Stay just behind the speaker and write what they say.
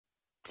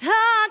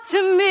talk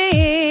to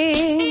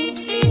me.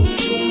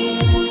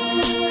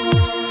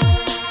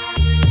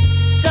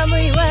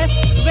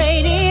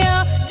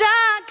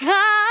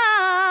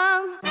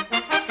 WSRadio.com.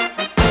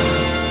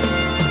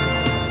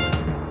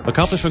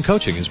 Accomplishment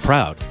Coaching is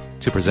proud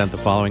to present the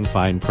following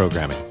fine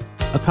programming.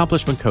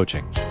 Accomplishment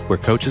Coaching, where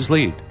coaches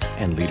lead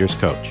and leaders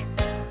coach.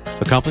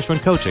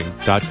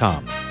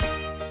 AccomplishmentCoaching.com.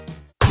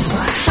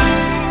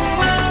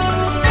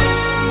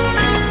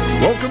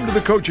 Welcome to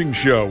the Coaching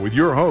Show with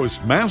your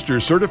host, Master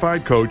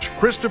Certified Coach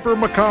Christopher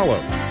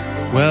McCollum.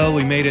 Well,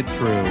 we made it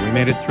through. We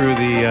made it through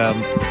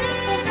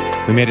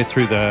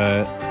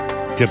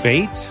the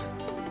debate.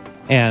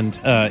 And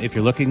if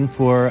you're looking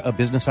for a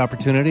business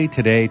opportunity,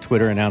 today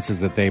Twitter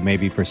announces that they may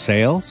be for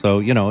sale.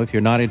 So, if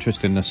you're not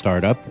interested in a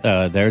startup,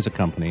 there's a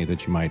company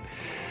that you might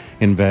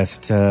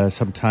invest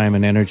some time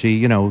and energy.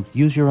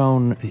 Use your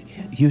own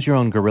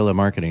guerrilla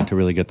marketing to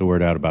really get the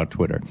word out about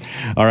Twitter.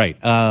 All right.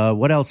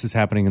 What else is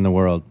happening in the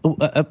world?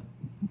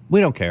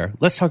 We don't care.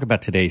 Let's talk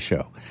about today's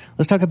show.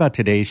 Let's talk about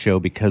today's show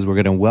because we're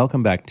going to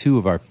welcome back two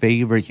of our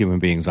favorite human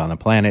beings on the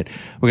planet.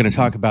 We're going to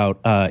talk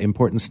about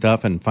important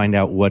stuff and find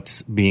out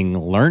what's being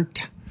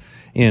learnt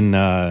in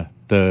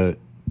the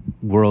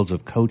worlds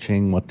of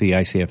coaching, what the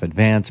ICF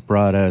Advanced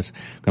brought us.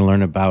 We're going to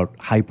learn about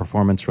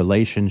high-performance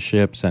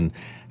relationships and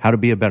how to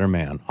be a better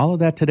man. All of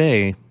that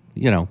today,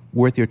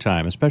 worth your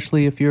time,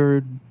 especially if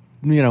you're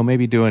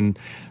maybe doing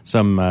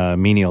some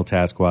menial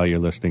task while you're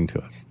listening to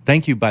us.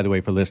 Thank you, by the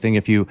way, for listening.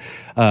 If you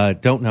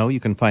don't know, you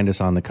can find us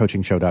on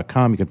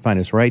thecoachingshow.com. You can find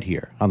us right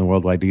here on the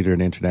worldwide leader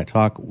in Internet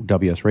Talk,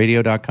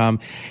 WSRadio.com.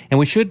 And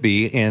we should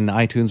be in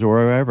iTunes or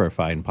wherever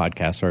fine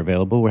podcasts are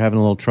available. We're having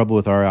a little trouble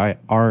with our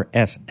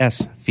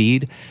RSS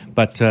feed,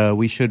 but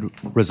we should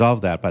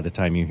resolve that by the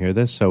time you hear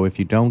this. So if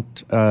you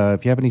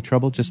have any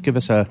trouble, just give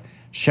us a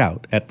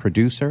shout at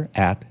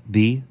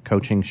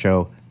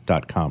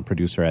producer@thecoachingshow.com.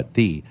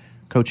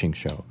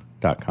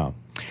 Producer@thecoachingshow.com.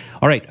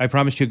 All right, I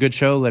promised you a good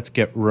show. Let's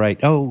get right.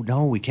 Oh,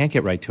 no, we can't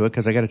get right to it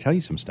because I got to tell you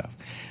some stuff.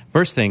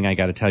 First thing I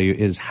got to tell you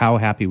is how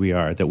happy we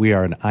are that we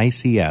are an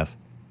ICF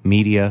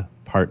media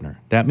partner.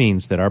 That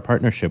means that our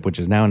partnership, which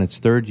is now in its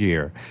third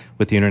year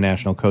with the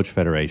International Coach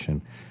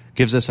Federation,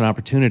 gives us an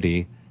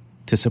opportunity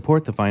to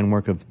support the fine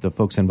work of the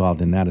folks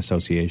involved in that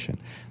association.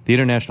 The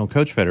International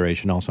Coach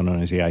Federation, also known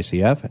as the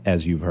ICF,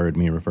 as you've heard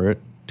me refer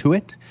to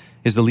it,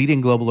 is the leading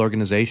global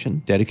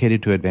organization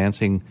dedicated to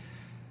advancing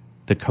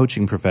the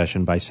coaching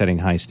profession by setting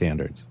high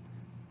standards.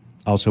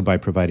 Also by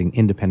providing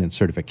independent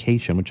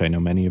certification, which I know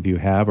many of you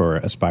have or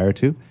aspire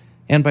to,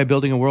 and by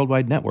building a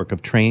worldwide network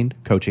of trained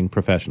coaching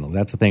professionals.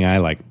 That's the thing I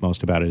like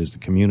most about it is the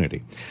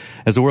community.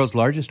 As the world's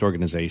largest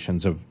organization,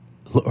 I'm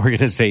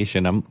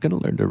going to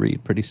learn to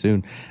read pretty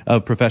soon,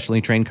 of professionally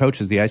trained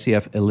coaches, the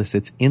ICF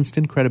elicits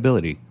instant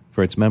credibility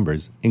for its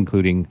members,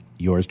 including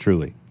yours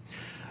truly.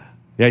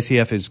 The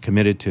ICF is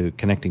committed to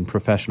connecting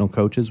professional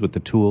coaches with the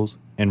tools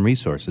and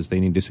resources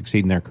they need to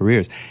succeed in their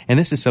careers. And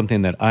this is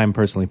something that I'm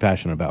personally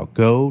passionate about.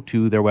 Go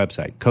to their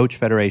website,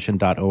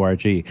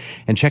 coachfederation.org,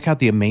 and check out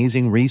the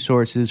amazing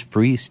resources,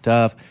 free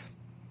stuff,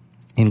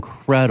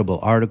 incredible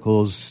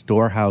articles,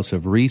 storehouse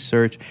of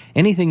research,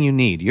 anything you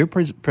need. You're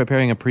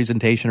preparing a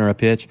presentation or a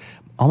pitch,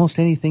 almost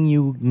anything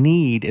you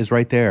need is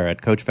right there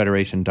at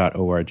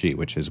coachfederation.org,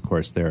 which is, of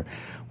course, their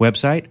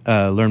website.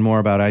 Learn more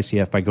about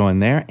ICF by going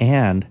there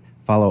and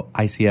follow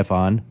ICF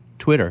on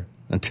Twitter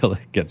until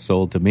it gets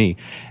sold to me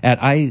at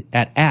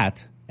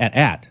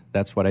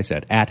that's what I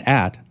said, at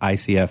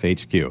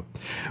ICFHQ.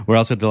 We're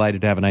also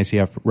delighted to have an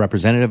ICF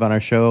representative on our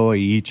show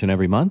each and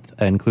every month,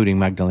 including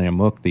Magdalena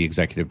Mook, the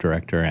Executive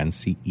Director and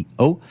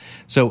CEO.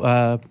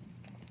 So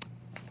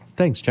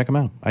thanks. Check them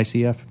out.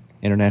 ICF,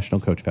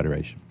 International Coach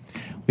Federation.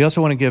 We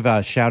also want to give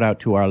a shout-out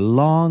to our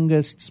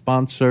longest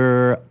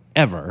sponsor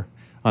ever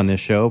on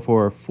this show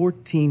for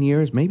 14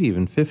 years, maybe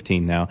even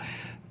 15 now.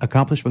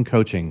 Accomplishment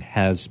Coaching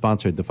has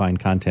sponsored the fine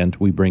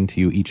content we bring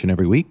to you each and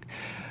every week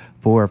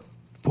for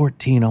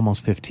 14,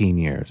 almost 15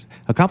 years.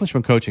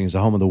 Accomplishment Coaching is the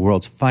home of the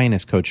world's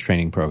finest coach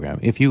training program.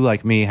 If you,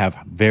 like me, have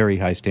very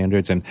high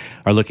standards and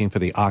are looking for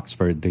the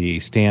Oxford, the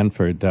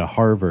Stanford, the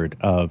Harvard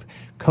of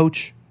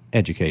coach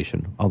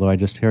education, although I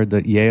just heard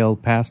that Yale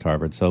passed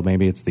Harvard, so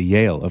maybe it's the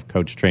Yale of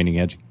coach training.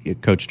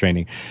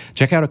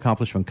 Check out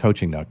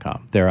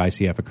accomplishmentcoaching.com. They're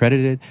ICF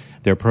accredited.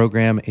 Their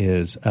program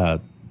is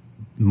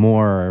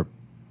more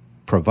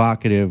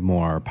provocative,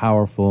 more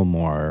powerful,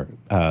 more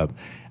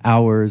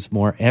hours,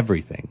 more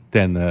everything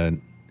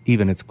than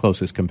even its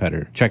closest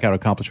competitor. Check out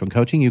Accomplishment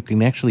Coaching. You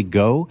can actually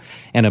go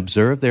and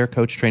observe their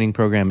coach training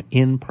program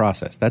in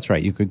process. That's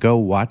right. You could go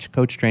watch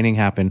coach training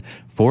happen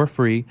for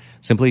free.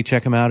 Simply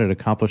check them out at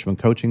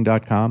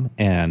accomplishmentcoaching.com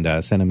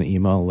and send them an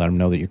email, let them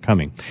know that you're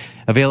coming.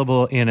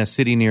 Available in a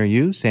city near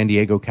you, San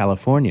Diego,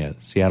 California,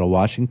 Seattle,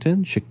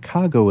 Washington,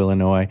 Chicago,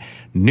 Illinois,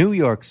 New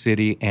York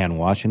City, and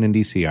Washington,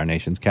 D.C., our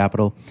nation's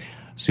capital.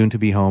 Soon to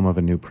be home of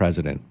a new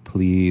president.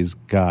 Please,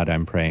 God,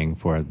 I'm praying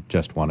for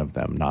just one of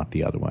them, not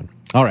the other one.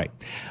 All right.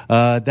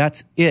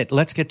 That's it.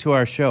 Let's get to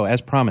our show.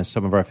 As promised,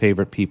 some of our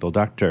favorite people.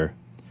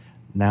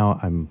 Now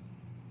I'm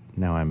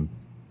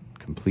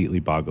completely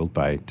boggled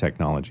by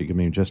technology. Give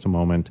me just a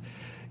moment.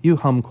 You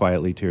hum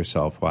quietly to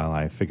yourself while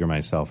I figure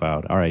myself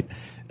out. All right.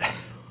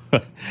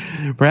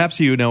 Perhaps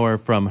you know her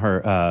from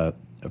her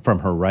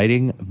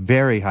writing,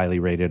 very highly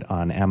rated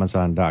on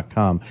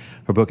Amazon.com.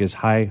 Her book is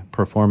High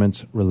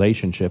Performance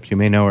Relationships. You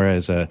may know her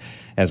as a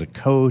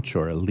coach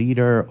or a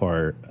leader,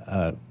 or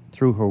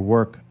through her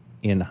work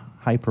in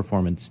high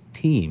performance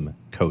team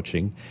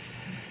coaching.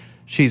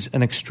 She's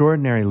an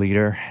extraordinary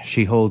leader.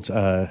 She holds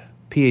a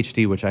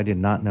PhD, which I did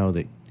not know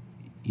that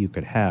you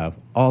could have.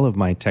 All of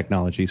my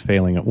technology is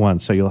failing at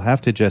once, so you'll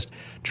have to just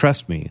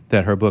trust me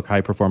that her book,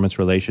 High Performance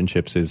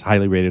Relationships, is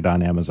highly rated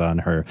on Amazon.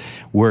 Her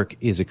work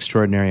is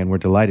extraordinary, and we're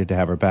delighted to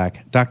have her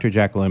back. Dr.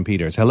 Jacqueline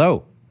Peters,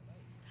 hello.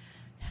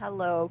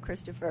 Hello,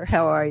 Christopher.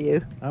 How are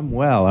you? I'm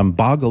well. I'm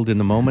boggled in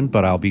the moment,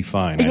 but I'll be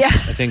fine. Yeah.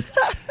 I think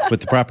with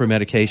the proper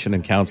medication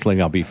and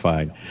counseling, I'll be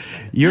fine.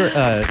 You're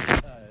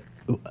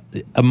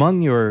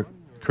among your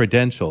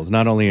credentials,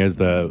 not only as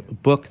the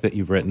book that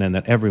you've written and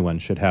that everyone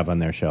should have on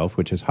their shelf,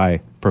 which is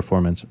High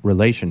Performance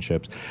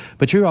Relationships,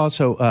 but you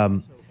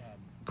also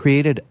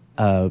created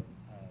a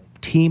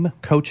team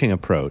coaching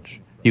approach.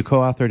 You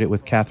co-authored it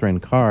with Catherine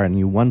Carr, and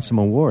you won some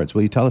awards.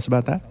 Will you tell us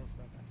about that?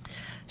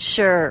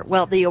 Sure.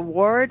 Well, the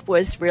award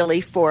was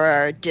really for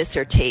our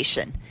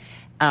dissertation.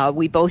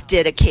 We both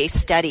did a case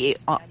study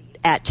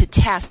to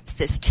test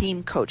this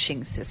team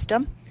coaching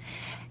system,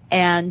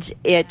 and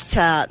it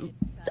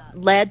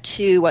led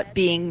to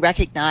being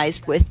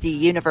recognized with the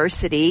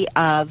University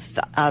of,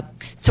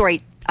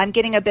 sorry, I'm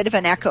getting a bit of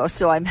an echo,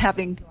 so I'm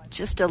having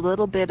just a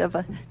little bit of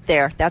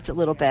that's a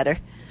little better.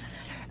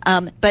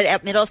 But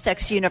at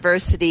Middlesex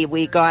University,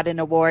 we got an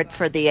award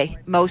for the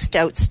most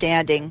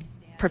outstanding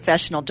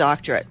professional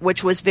doctorate,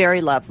 which was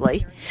very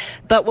lovely.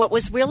 But what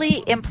was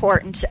really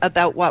important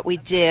about what we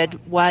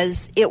did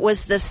was it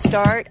was the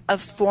start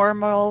of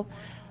formal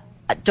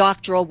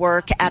doctoral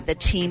work at the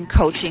team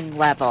coaching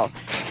level.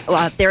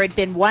 There had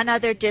been one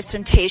other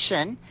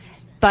dissertation,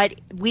 but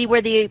we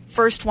were the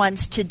first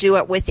ones to do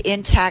it with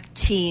intact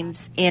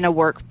teams in a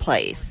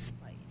workplace.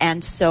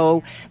 And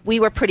so we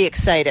were pretty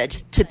excited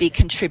to be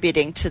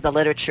contributing to the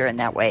literature in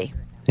that way.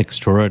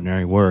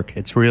 Extraordinary work.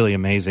 It's really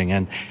amazing.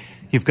 And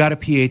you've got a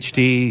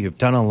PhD, you've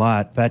done a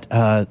lot, but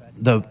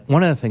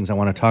one of the things I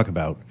want to talk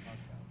about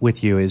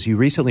with you is you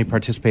recently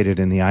participated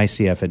in the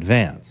ICF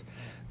Advance.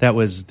 That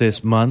was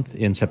this month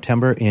in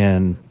September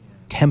in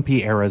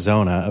Tempe,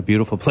 Arizona, a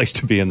beautiful place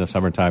to be in the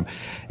summertime.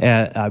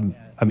 And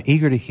I'm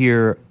eager to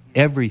hear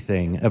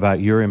everything about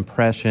your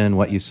impression,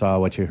 what you saw,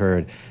 what you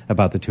heard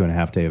about the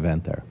 2.5-day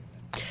event there.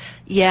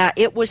 Yeah,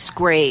 it was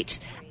great.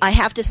 I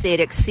have to say it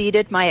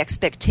exceeded my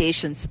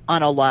expectations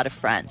on a lot of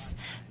fronts.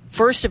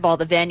 First of all,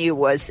 the venue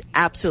was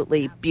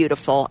absolutely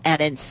beautiful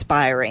and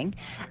inspiring.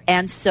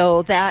 And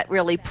so that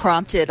really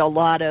prompted a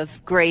lot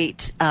of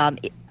great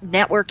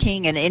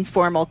networking and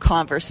informal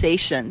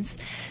conversations.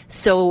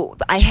 So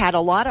I had a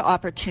lot of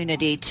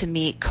opportunity to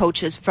meet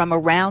coaches from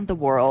around the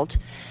world.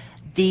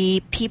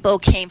 The people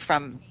came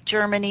from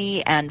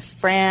Germany and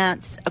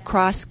France,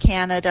 across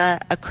Canada,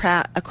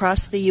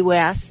 across the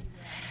U.S.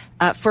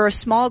 For a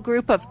small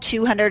group of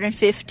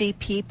 250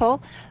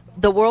 people,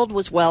 the world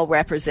was well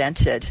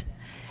represented.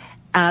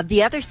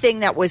 The other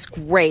thing that was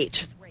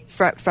great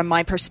from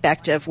my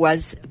perspective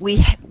was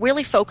we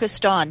really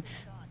focused on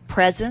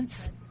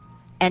presence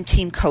and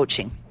team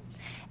coaching.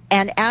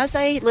 And as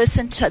I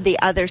listened to the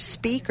other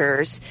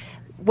speakers,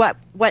 what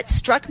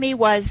struck me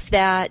was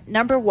that,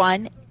 number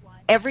one,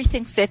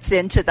 everything fits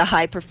into the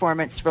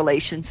high-performance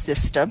relation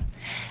system,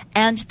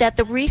 and that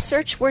the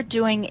research we're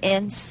doing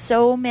in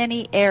so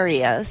many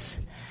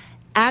areas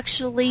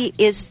actually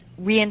is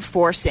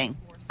reinforcing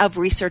of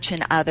research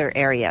in other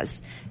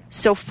areas.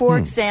 So, for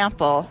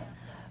example,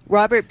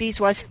 Robert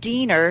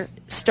Biswas-Diener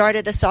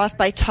started us off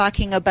by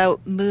talking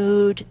about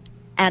mood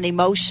and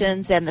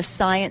emotions and the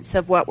science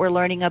of what we're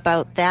learning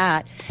about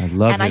that. I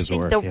love his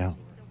work, yeah.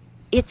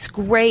 It's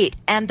great.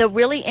 And the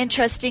really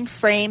interesting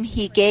frame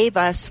he gave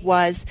us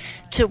was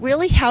to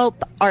really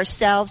help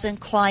ourselves and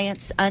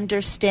clients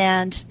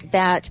understand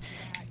that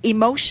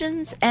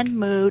emotions and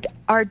mood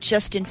are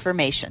just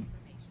information.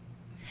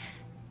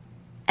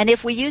 And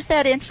if we use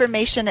that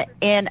information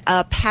in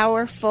a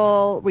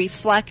powerful,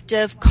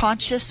 reflective,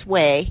 conscious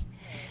way,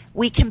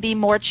 we can be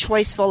more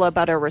choiceful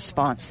about our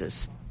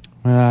responses.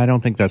 I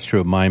don't think that's true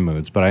of my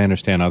moods, but I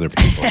understand other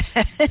people.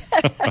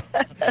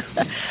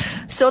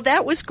 So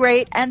that was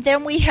great. And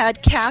then we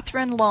had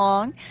Catherine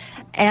Long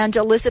and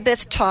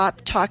Elizabeth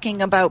Top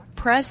talking about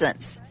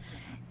presence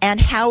and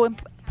how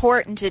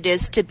important it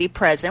is to be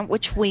present,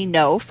 which we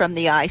know from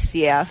the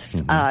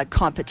ICF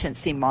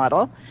competency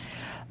model.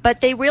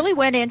 But they really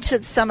went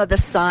into some of the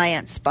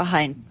science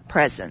behind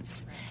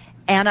presence.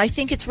 And I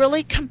think it's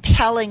really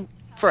compelling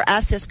for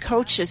us as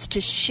coaches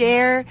to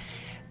share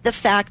the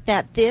fact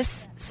that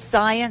this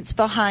science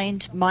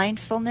behind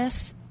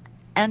mindfulness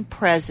and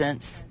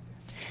presence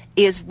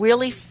is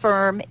really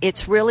firm,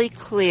 it's really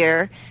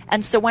clear.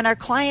 And so when our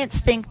clients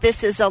think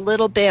this is a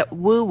little bit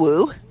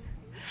woo-woo,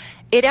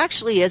 it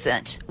actually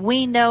isn't.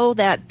 We know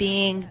that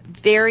being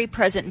very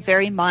present,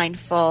 very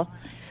mindful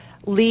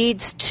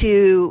leads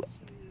to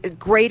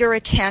greater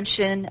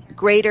attention,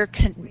 greater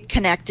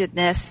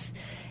connectedness,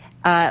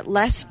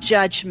 less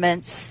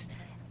judgments,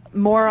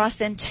 more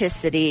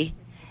authenticity,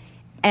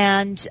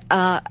 and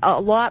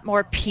a lot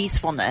more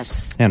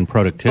peacefulness. And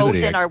productivity.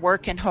 Both in our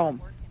work and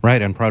home.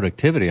 Right, and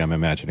productivity, I'm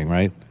imagining,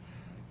 right?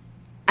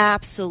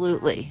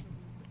 Absolutely.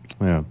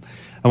 Yeah.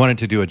 I wanted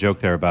to do a joke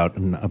there about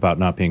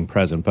not being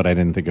present, but I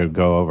didn't think it would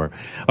go over.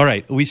 All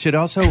right, we should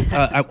also,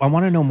 I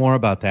want to know more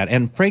about that.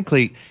 And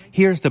frankly,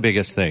 here's the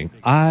biggest thing.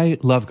 I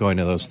love going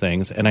to those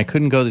things, and I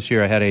couldn't go this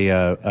year. I had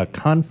a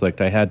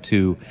conflict. I had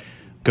to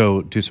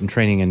go do some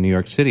training in New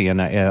York City, and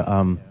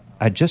I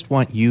just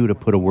want you to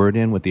put a word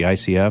in with the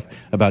ICF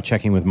about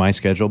checking with my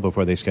schedule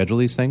before they schedule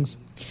these things.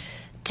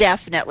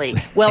 Definitely.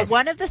 Well,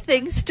 one of the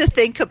things to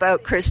think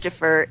about,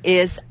 Christopher,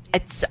 is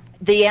it's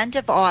the end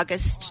of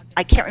August.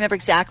 I can't remember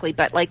exactly,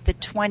 but like the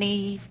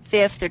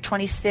 25th or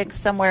 26th,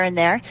 somewhere in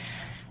there.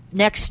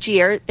 Next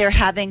year, they're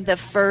having the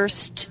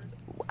first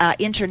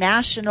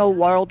international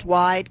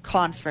worldwide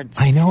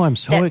conference. I know, I'm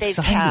so that excited.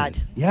 They've had.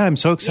 Yeah, I'm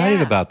so excited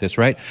Yeah. about this,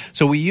 right?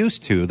 So we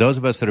used to, those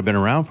of us that have been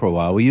around for a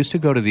while, we used to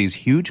go to these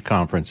huge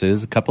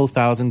conferences, a couple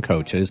thousand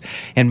coaches,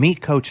 and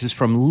meet coaches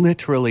from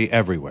literally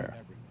everywhere,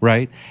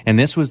 right? And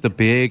this was the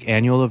big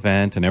annual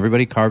event, and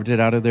everybody carved it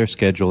out of their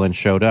schedule and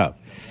showed up.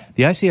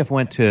 The ICF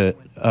went to,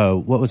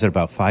 what was it,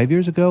 about 5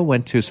 years ago,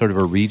 went to sort of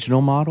a regional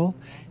model.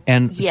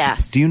 And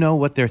Yes. do you know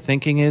what their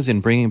thinking is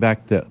in bringing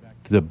back the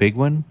big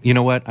one? You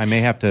know what? I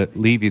may have to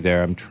leave you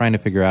there. I'm trying to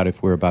figure out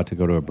if we're about to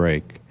go to a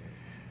break.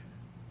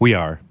 We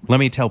are. Let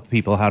me tell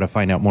people how to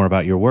find out more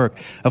about your work.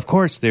 Of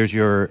course, there's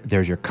your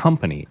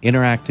company,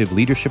 Interactive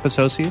Leadership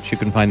Associates. You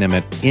can find them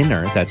at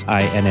INNER, that's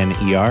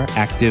INNER,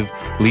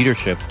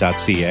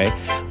 activeleadership.ca.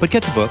 But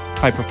get the book,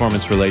 High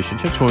Performance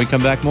Relationships, when we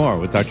come back more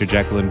with Dr.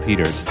 Jacqueline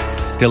Peters.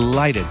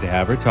 Delighted to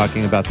have her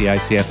talking about the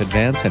ICF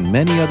Advance and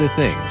many other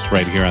things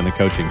right here on The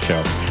Coaching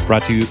Show.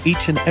 Brought to you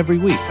each and every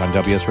week on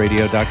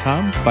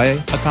WSRadio.com by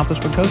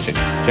Accomplishment Coaching.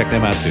 Check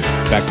them out too.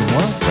 Back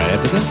tomorrow, right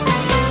after this.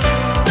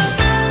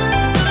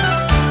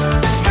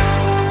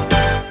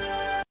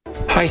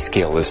 Hi,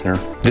 Scale listener.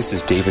 This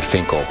is David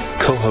Finkel,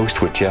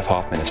 co-host with Jeff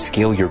Hoffman of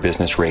Scale Your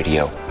Business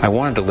Radio. I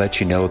wanted to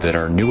let you know that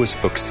our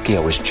newest book,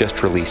 Scale, was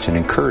just released and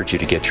encourage you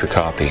to get your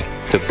copy.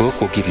 The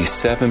book will give you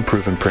 7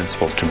 proven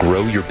principles to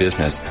grow your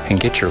business and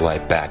get your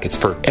life back. It's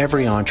for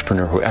every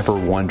entrepreneur who ever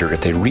wondered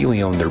if they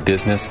really own their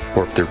business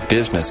or if their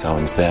business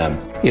owns them.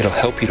 It'll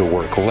help you to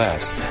work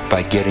less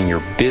by getting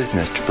your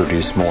business to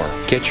produce more.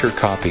 Get your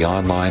copy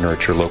online or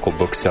at your local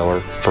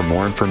bookseller. For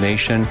more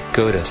information,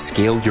 go to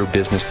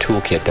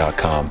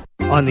scaleyourbusinesstoolkit.com.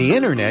 On the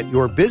internet,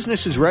 your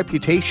business's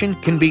reputation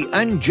can be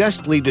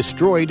unjustly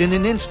destroyed in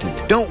an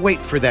instant. Don't wait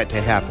for that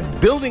to happen.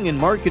 Building and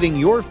marketing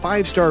your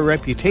 5-star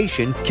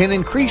reputation can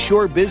increase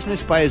your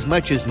business by as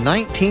much as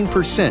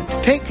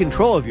 19%. Take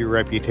control of your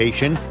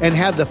reputation and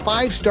have the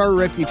 5-star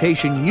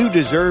reputation you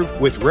deserve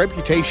with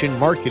Reputation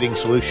Marketing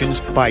Solutions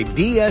by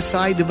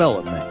DSI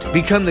Development.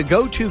 Become the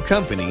go-to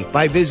company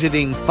by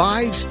visiting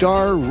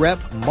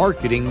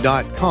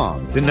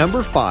 5starrepmarketing.com. The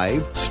number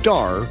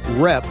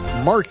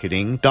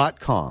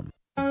 5starrepmarketing.com.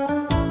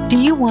 Do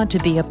you want to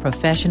be a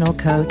professional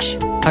coach?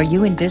 Are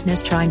you in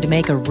business trying to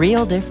make a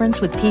real difference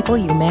with people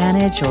you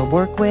manage or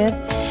work with?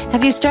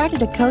 Have you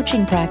started a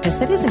coaching practice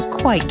that isn't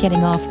quite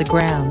getting off the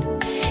ground?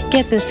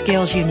 Get the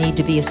skills you need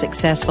to be a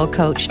successful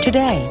coach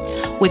today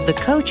with the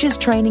Coaches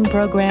Training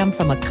Program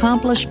from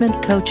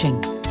Accomplishment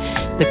Coaching.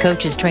 The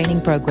Coaches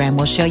Training Program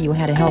will show you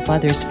how to help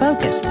others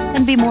focus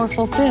and be more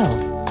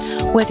fulfilled.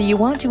 Whether you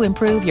want to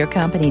improve your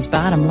company's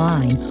bottom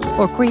line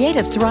or create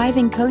a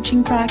thriving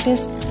coaching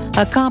practice,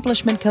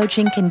 Accomplishment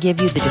Coaching can give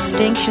you the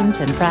distinctions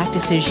and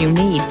practices you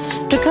need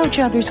to coach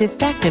others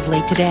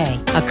effectively today.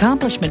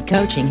 Accomplishment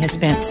Coaching has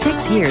spent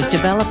 6 years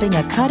developing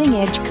a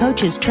cutting-edge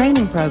coaches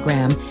training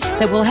program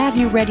that will have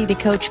you ready to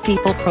coach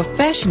people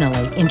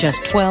professionally in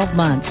just 12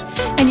 months,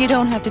 and you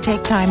don't have to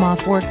take time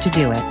off work to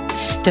do it.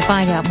 To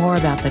find out more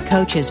about the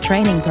Coaches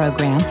Training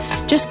Program,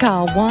 just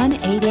call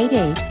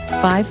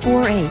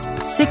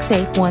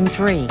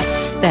 1-888-548-6813.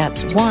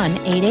 That's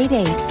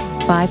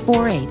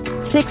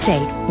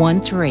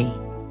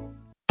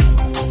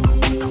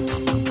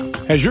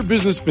 1-888-548-6813. Has your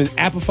business been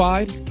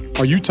appified?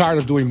 Are you tired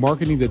of doing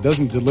marketing that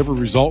doesn't deliver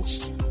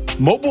results?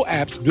 Mobile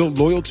apps build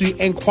loyalty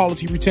and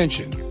quality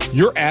retention.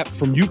 Your app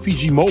from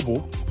UPG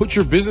Mobile puts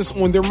your business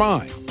on their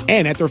mind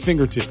and at their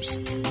fingertips.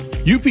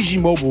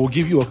 UPG Mobile will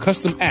give you a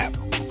custom app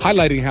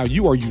highlighting how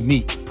you are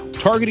unique,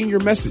 targeting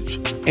your message,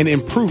 and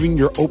improving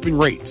your open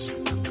rates.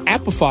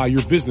 Appify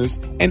your business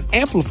and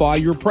amplify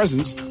your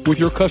presence with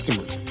your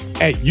customers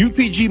at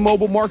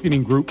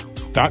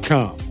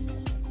upgmobilemarketinggroup.com.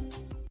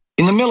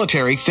 In the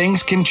military,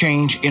 things can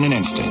change in an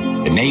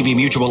instant. At Navy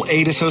Mutual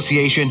Aid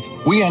Association,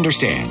 we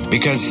understand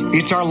because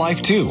it's our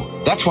life too.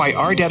 That's why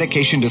our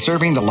dedication to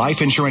serving the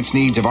life insurance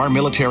needs of our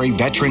military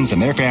veterans and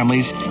their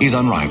families is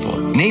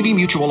unrivaled. Navy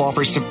Mutual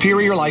offers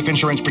superior life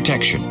insurance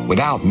protection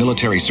without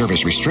military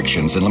service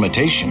restrictions and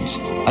limitations.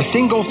 A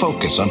single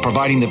focus on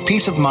providing the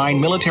peace of mind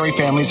military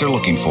families are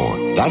looking for.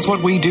 That's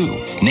what we do.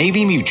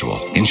 Navy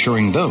Mutual,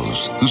 insuring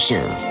those who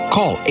serve.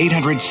 Call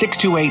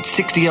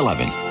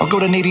 800-628-6011 or go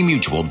to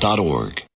NavyMutual.org.